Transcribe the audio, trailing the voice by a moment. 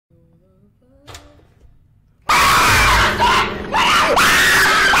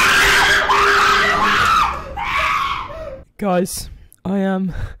Guys, I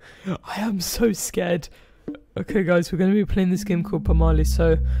am so scared. Okay guys, we're going to be playing this game called Pamali,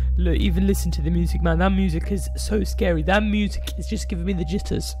 so look, even listen to the music, man. That music is so scary. That music is just giving me the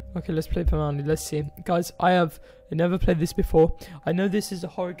jitters. Okay, let's play Pamali, let's see. Guys, I have never played this before. I know this is a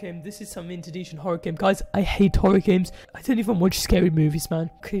horror game. This is some Indonesian horror game. Guys, I hate horror games. I don't even watch scary movies, man.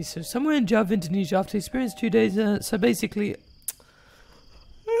 Okay, so somewhere in Java, Indonesia, after experience 2 days, so basically...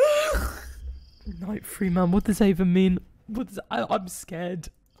 Night 3, man, what does that even mean? What does I'm scared.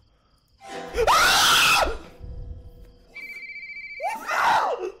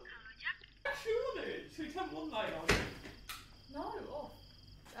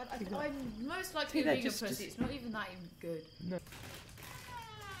 I'm most likely being a pussy. It's not even that good. No. It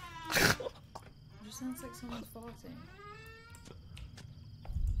just sounds like someone's farting.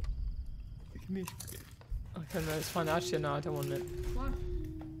 Okay, no, it's fine. Actually, no, I don't want it. Why?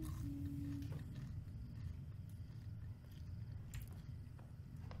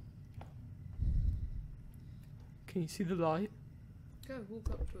 Can you see the light? Go, walk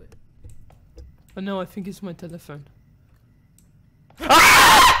up to it. Oh no, I think it's my telephone.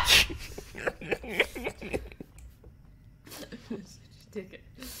 Take it.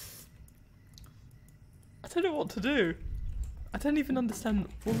 I don't know what to do. I don't even understand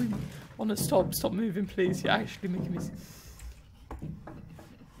what we want to stop. Stop moving, please. You're actually making me.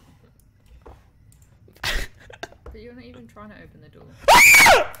 But you're not even trying to open the door.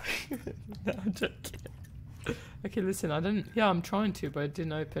 No, I'm joking. Okay, listen. I don't. Yeah, I'm trying to, but it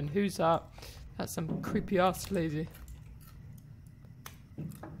didn't open. Who's that? That's some creepy ass lady.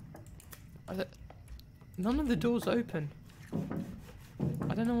 None of the doors open.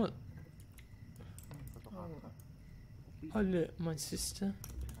 I don't know what. Oh look, my sister.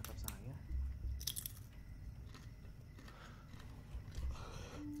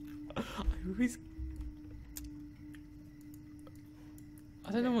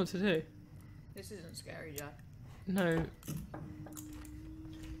 I don't know what to do. This isn't scary, Jack. No.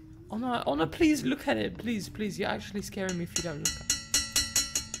 Oh no, please look at it. Please, please. You're actually scaring me if you don't look at it.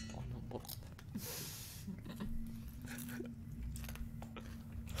 Oh no, what?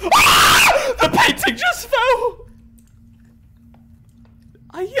 The painting just fell!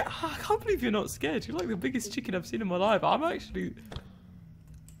 I can't believe you're not scared. You're like the biggest chicken I've seen in my life. I'm actually...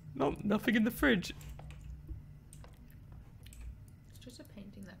 Nothing in the fridge. It's just a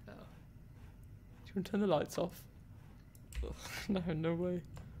painting that fell. Do you want to turn the lights off? Ugh, no way.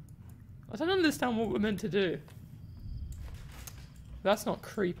 I don't understand what we're meant to do. That's not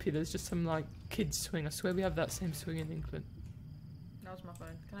creepy. There's just some like kids swing. I swear we have that same swing in England. That was my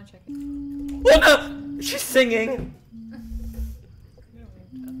phone. Can I check it? Oh no! She's singing!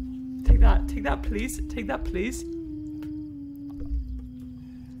 Take that please. Take that please. Is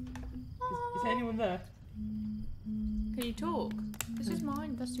there anyone there? Can you talk? This is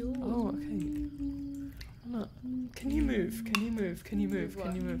mine, that's yours. Oh, okay. No. Can you move? Can you move? Can you move?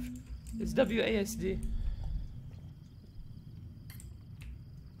 Can you move? It's WASD.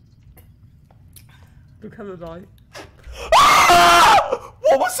 Look at the light. Ah!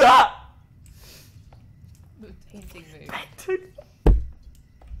 What was that? The painting move. Painting.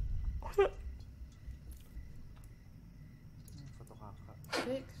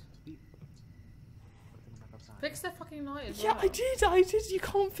 Fix the fucking light as Yeah, well. I did. You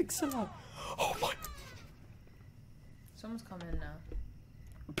can't fix the light. Oh my. Someone's come in now.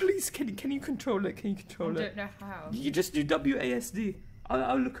 Please, can you control it? Can you control it? I don't know how. You just do WASD.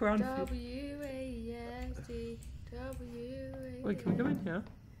 I'll look around for you. WASD. WASD. Wait, can we go in here?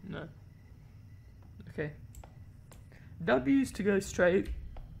 No. Okay. W's to go straight.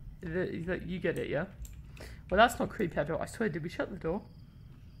 You get it, yeah? Well, that's not creepy at all. I swear, did we shut the door?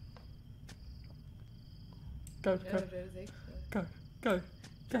 Go, No, go, I don't think so. go, go.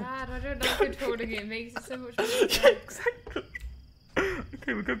 Dad, I don't like controlling it. It makes it so much more fun. Yeah, exactly.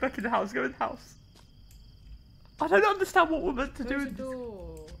 Okay, we'll go back in the house. Go in the house. I don't understand what we're meant to do. Close the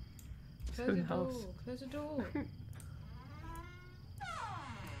door. Close the door. Close the door.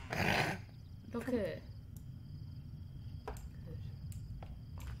 Look at it.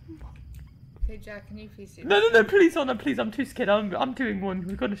 Okay, Jack, can you please do No, please, oh no, please, I'm too scared. I'm doing one.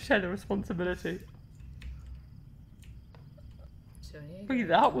 We've got to share the responsibility. So, yeah, Wait,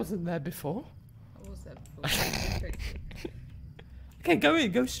 that wasn't there before. What was that before? Okay, go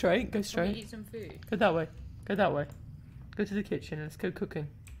in, go straight, go Can straight. we eat some food? Go that way, go that way. Go to the kitchen and let's go cooking.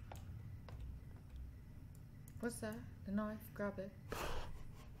 What's that? The knife? Grab it.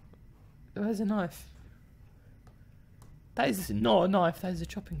 Where's a knife? That is not a knife, that is a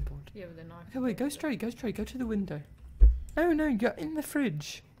chopping board. Yeah, with a knife. Okay, wait, go straight, go to the window. No, you're in the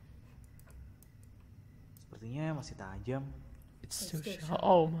fridge. Sepertinya masih tajam. It's still sharp.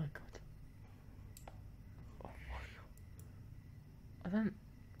 Oh my god. Oh my god. I don't.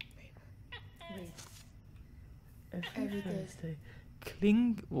 Every Thursday.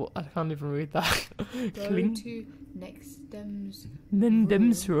 Cling. Well, I can't even read that. Go to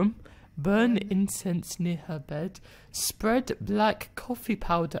Nendem's room. Burn incense near her bed. Spread black coffee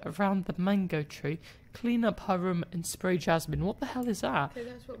powder around the mango tree. Clean up her room and spray jasmine. What the hell is that? Okay,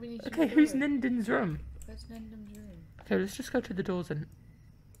 that's what we need to Okay, do. who's Nenden's room? Where's Nendam's room? Okay, let's just go to the doors and...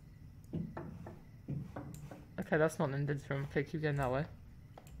 Okay, that's not Nenden's room. Okay, keep going that way.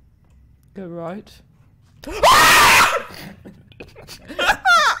 Go right.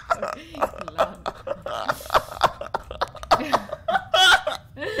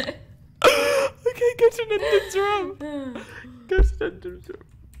 Okay, go to Nenden's room. Go to Nenden's room.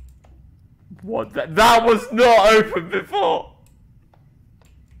 What? That was not open before.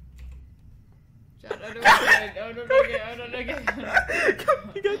 Jad, I don't know. I don't know. Come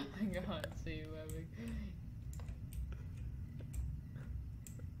again. I can't see where we.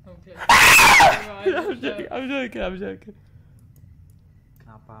 I'm joking.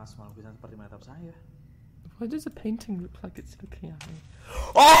 Kenapa semua lukisan seperti menatap saya? Why does the painting look like it's looking at me?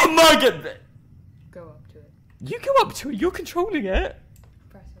 Oh my god! Go up to it. You go up to it. You're controlling it.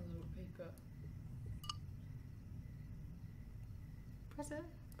 Press on the paper. Press it.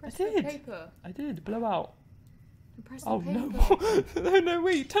 Press I the did. paper. I did. Blow out. Press Oh the no! paper. No!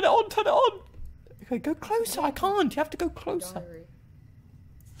 Wait! Turn it on! Turn it on! Okay, go closer. I can't. You have to go closer. Diary.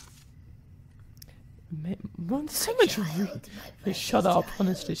 Man, there's so much rude. Shut up!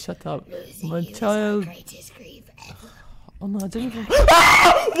 Honestly, shut up. My child. Oh no! I didn't even.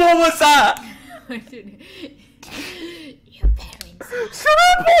 What was that? I didn't. Your parents Shut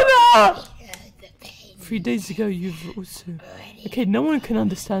up, Anna! heard the pain 3 days ago, you've also. Okay, no one can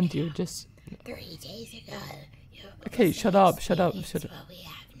understand you. Just. 3 days ago. You Okay, shut up. Shut up. That's Shut up. what we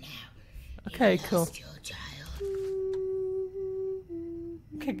have now. Okay, You cool. lost your child.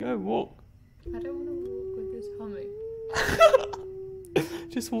 Okay, go walk. I don't want to walk with this humming.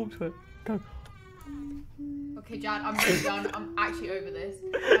 Just walk to it. Go. Okay, Jad, I'm really done. I'm actually over this.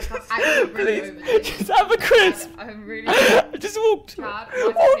 Like, I'm actually really over this. Just have a crisp. Jad, I'm really. Just walk to Jad, it. why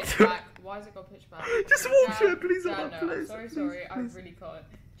is Walk it pitch to it. black? Why is it got pitch black? Just walk to Jad, it, please. Jad, I'm no, please. I'm sorry, Please, I please. really can't.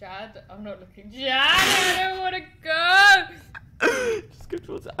 Jad, I'm not looking. Jad, I don't want to go. Just go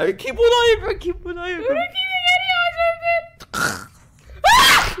towards it. Oh, keep one eye open. Keep one eye I'm open. not keeping any eyes open.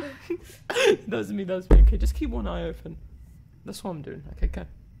 That was me. That was me. Okay, just keep one eye open. That's what I'm doing. Okay, go.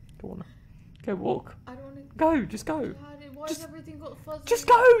 Go on. Okay, walk. I don't want to. Go. Just go. Jad, why Just- has everything got fuzzy? Just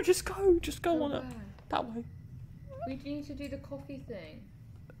go. Just go. Just go on it. Where? That way. We need to do the coffee thing.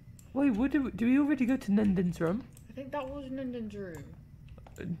 Wait, what do we already go to Nenden's room? I think that was Nandan's room.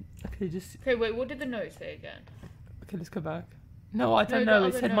 Okay, just. Okay, wait, what did the note say again? Okay, let's go back. No, I don't No, know. the It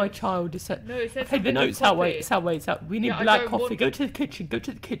other said my notes. child. It said. No, it said Okay, the something with note's that way. coffee. It's that way. It's that. We need Yeah, I black don't coffee. want- Go to the kitchen. Go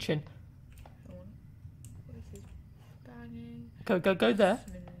to the kitchen. Hold on. What is this? Banging. Go there.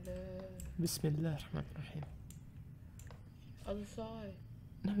 Bismillah. Bismillahirrahmanirrahim. Other side.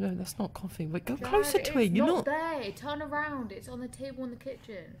 No, that's not coffee. Wait, go Jad, closer to it. it's You're not not. there. Turn around. It's on the table in the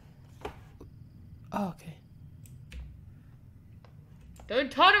kitchen. Oh, okay. Don't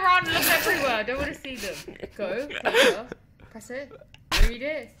turn around and look everywhere. I don't want to see them. Go. Paper. Press it. Read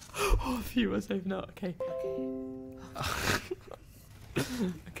it. Oh, phew, we're safe now. Okay.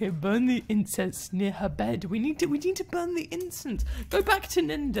 Okay, burn the incense near her bed. We need to burn the incense. Go back to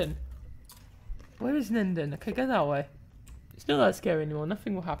Nenden. Where is Nenden? Okay, go that way. It's not that scary anymore.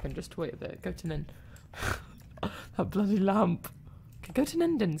 Nothing will happen. Just wait there. Go to Nenden. That bloody lamp. Okay, go to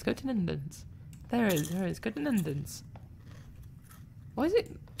Nenden's. Go to Nenden's. There it is. There it is. Go to Nenden's. Why is it?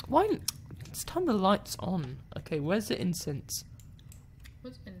 Why? Let's turn the lights on. Okay, where's the incense?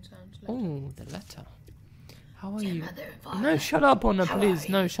 What's incense? Oh, the letter. How are To you? mother and father. No, shut up, Honor, How please.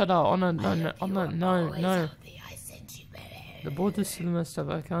 are No, you? shut up. Honor, I no, hope you Honor, are no, always no. healthy. I sent you back. The border's to the messed up.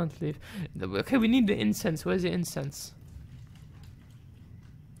 I can't leave. Okay, we need the incense. Where's the incense?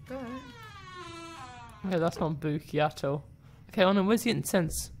 Go on. Okay, that's not Buki at all. Okay, Honor, where's the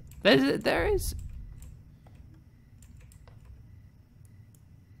incense? There is.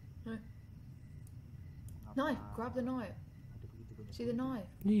 Knife. Grab the knife. See the knife.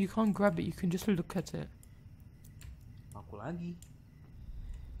 No, you can't grab it. You can just look at it. Aku lagi.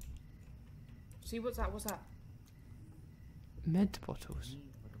 See what's that? What's that? Med bottles.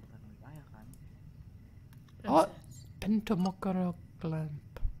 Ini benar-benar milik ayah kan? Oh. Incense. Pentomokara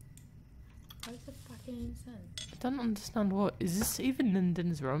lamp. Where's the fucking incense? I don't understand what. Is this even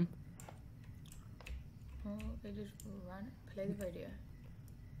Linden's room? Oh, they just ran. Play the radio.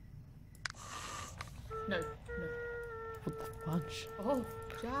 No. What the fudge? Oh,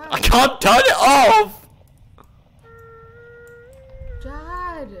 Jad. I can't turn it off!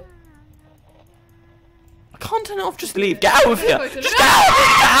 Jad. I can't turn it off, just leave. Get out of here! Just Just get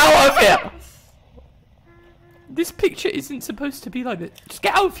out of here! This picture isn't supposed to be like this. Just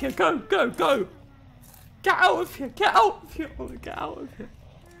get out of here, go! Get out of here, get out of here! Oh, get out of here.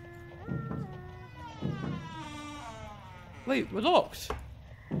 Wait, we're locked.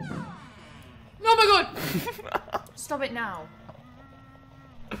 Oh my god! Stop it now.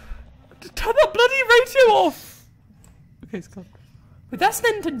 Turn that bloody radio off! Okay, it's gone. Wait, that's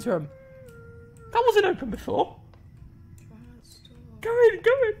Nenton's room. That wasn't open before. Go in.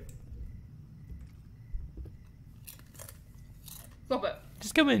 Stop it.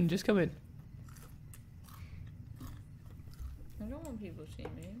 Just go in. I don't want people to see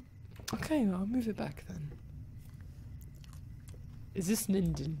me. Okay, I'll move it back then. Is this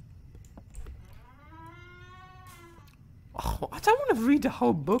Ninden? Oh, I don't want to read the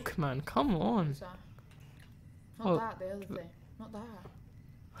whole book, man. Come on. What's that? Not Oh. that, the other thing. Not that.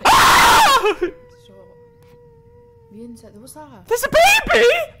 Ah! Stop. The insect. What's that? There's a baby!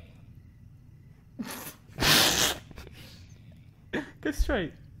 Go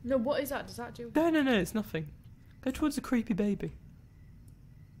straight. No, what is that? Does that do? No, it's nothing. Go towards the creepy baby.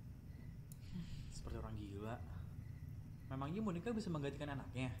 Seperti orang gila. Memangnya boneka bisa menggantikan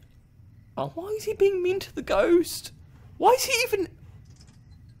anaknya? Oh, why is he being mean to the ghost? Why is he even...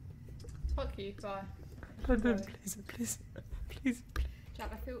 Fuck you, bye. No, please. Jack,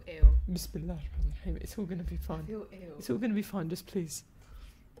 I feel ill. Bismillahirrahmanirrahim. It's all gonna be I fine. feel ill. It's all gonna be fine, just please.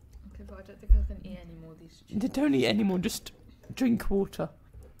 Okay, but I don't think I can eat any more of these. Don't eat anymore, just drink water.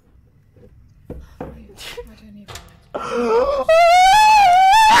 I don't even know.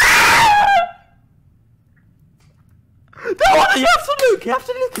 No, you have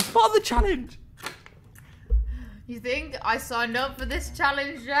to look, it's part of the challenge. You think I signed up for this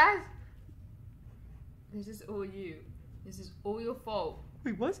challenge, Jazz? This is all you. This is all your fault.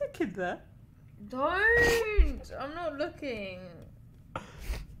 Wait, why is that kid there? Don't! I'm not looking.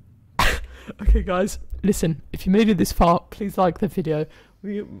 Okay, guys, listen. If you made it this far, please like the video.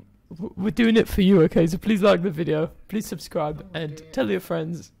 We're doing it for you, okay? So please like the video, please subscribe, and tell your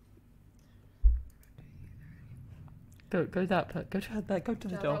friends. Go that. Go to that. Go to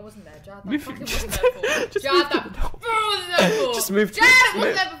the Jad, door. that wasn't there. Jad, that Move- fucking wasn't there before. Just Jad, move to that the door. wasn't there before. Just move. Jad, it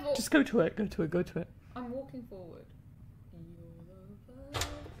wasn't there before. Just go to it. Go to it. I'm walking forward.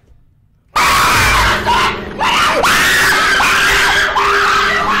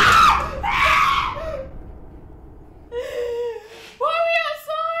 Why are we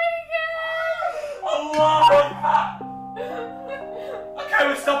outside again? Okay,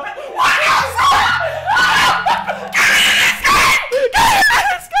 we'll stop it.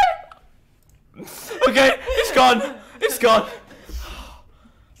 Okay, it's gone.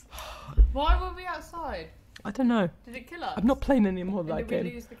 Why were we outside? I don't know. Did it kill us? I'm not playing any more of And that did we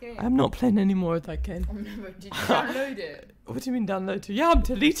game. lose the game? I'm not playing any more of that game. Oh, no, did you download it? What do you mean download it? Yeah, I'm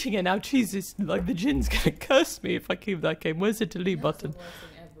deleting it now. Jesus, like the djinn's gonna curse me if I keep that game. Where's the delete That's the button? worst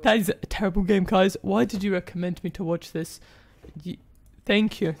thing ever. That is a terrible game, guys. Why did you recommend me to watch this?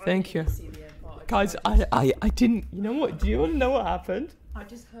 Thank you. I didn't even see the end part. Guys, I didn't. You know what? Do you want to know what happened? I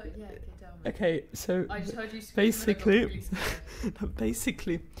just heard. Yeah, okay, tell me. Okay, so I just heard you scream and I got really scared.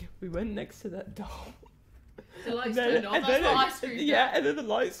 basically, we went next to that door. The lights And turned off. That's what I screamed yeah, at. and then the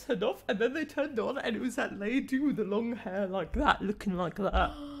lights turned off, and then they turned on, and it was that lady with the long hair like that, looking like that.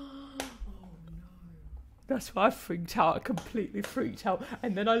 Oh no. That's why I freaked out. I completely freaked out.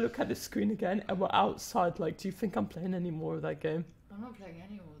 And then I look at the screen again, and we're outside. Like, do you think I'm playing any more of that game? I'm not playing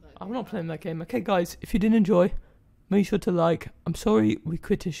any more of that. I'm not playing that game. Okay, guys, if you did enjoy, make sure to like. I'm sorry we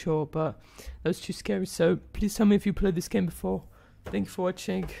quit it short, but that was too scary. So please tell me if you played this game before. Thank you for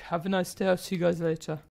watching. Have a nice day. I'll see you guys later.